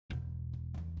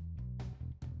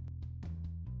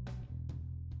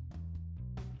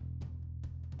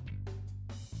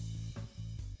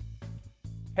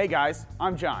Hey guys,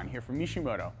 I'm John here from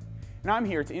Mishimoto, and I'm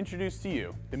here to introduce to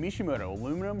you the Mishimoto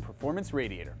Aluminum Performance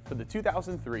Radiator for the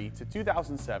 2003 to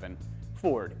 2007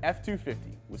 Ford F-250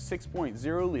 with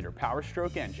 6.0-liter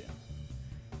Powerstroke engine.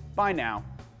 By now,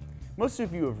 most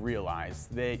of you have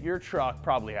realized that your truck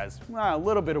probably has a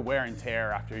little bit of wear and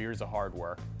tear after years of hard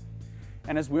work.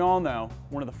 And as we all know,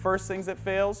 one of the first things that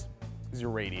fails is your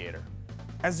radiator.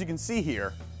 As you can see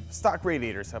here, stock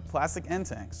radiators have plastic end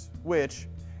tanks, which,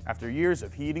 after years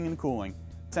of heating and cooling,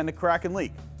 tend to crack and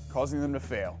leak, causing them to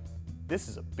fail. This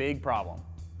is a big problem,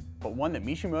 but one that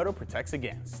Mishimoto protects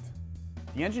against.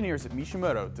 The engineers at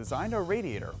Mishimoto designed our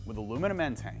radiator with aluminum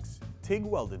end tanks, TIG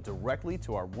welded directly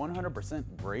to our 100%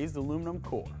 brazed aluminum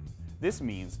core. This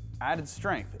means added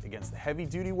strength against the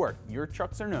heavy-duty work your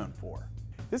trucks are known for.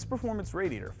 This performance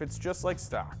radiator fits just like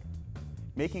stock,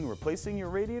 making replacing your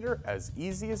radiator as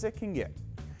easy as it can get.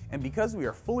 And because we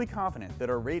are fully confident that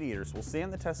our radiators will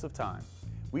stand the test of time,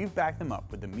 we've backed them up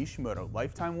with the Mishimoto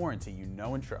lifetime warranty you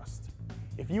know and trust.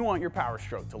 If you want your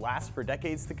Powerstroke to last for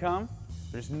decades to come,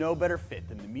 there's no better fit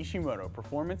than the Mishimoto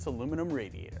Performance Aluminum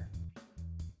Radiator.